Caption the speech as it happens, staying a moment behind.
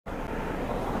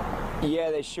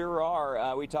Yeah, they sure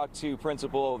are. We talked to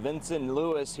Principal Vincent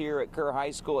Lewis here at Kerr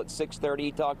High School at 6:30.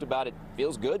 He talked about it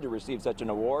feels good to receive such an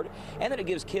award and that it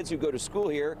gives kids who go to school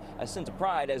here a sense of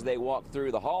pride as they walk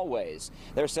through the hallways.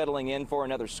 They're settling in for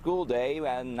another school day,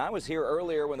 and I was here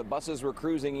earlier when the buses were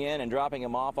cruising in and dropping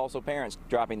them off, also parents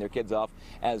dropping their kids off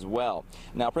as well.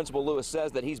 Now, Principal Lewis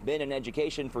says that he's been in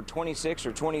education for 26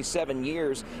 or 27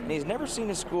 years, and he's never seen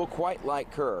a school quite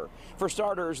like Kerr. For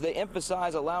starters, they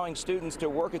emphasize allowing students to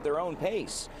work at their own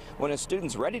pace. When a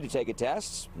student's ready to take a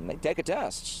test, they take a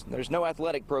test. There's no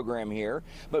athletic program here,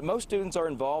 but most students are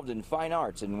involved in fine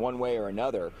arts in one way or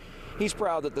another. He's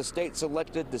proud that the state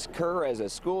selected this Kerr as a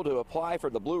school to apply for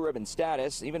the Blue Ribbon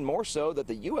status, even more so that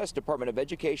the U.S. Department of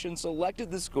Education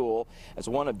selected the school as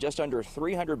one of just under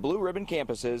 300 Blue Ribbon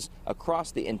campuses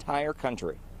across the entire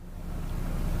country.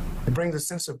 It brings a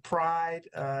sense of pride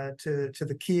to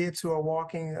the kids who are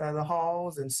walking the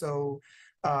halls, and so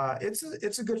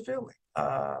it's a good feeling.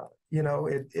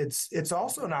 It's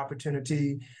also an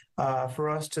opportunity for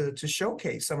us to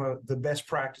showcase some of the best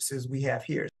practices we have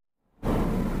here.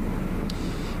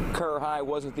 Kerr High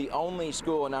wasn't the only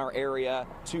school in our area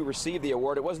to receive the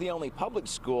award. It was the only public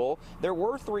school. There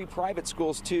were 3 private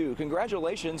schools too.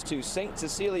 Congratulations to St.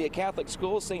 Cecilia Catholic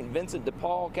School, St. Vincent de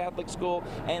Paul Catholic School,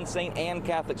 and St. Anne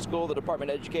Catholic School. The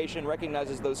Department of Education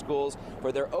recognizes those schools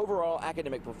for their overall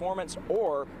academic performance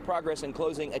or progress in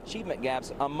closing achievement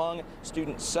gaps among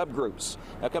student subgroups.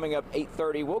 Now, coming up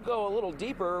 8:30, we'll go a little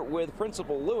deeper with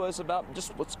Principal Lewis about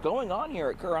just what's going on here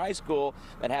at Kerr High School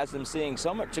that has them seeing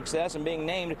so much success and being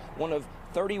named one of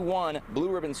 31 Blue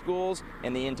Ribbon schools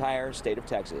in the entire state of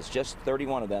Texas. Just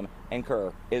 31 of them, and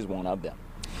Kerr is one of them.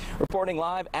 Reporting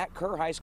live at Kerr High School.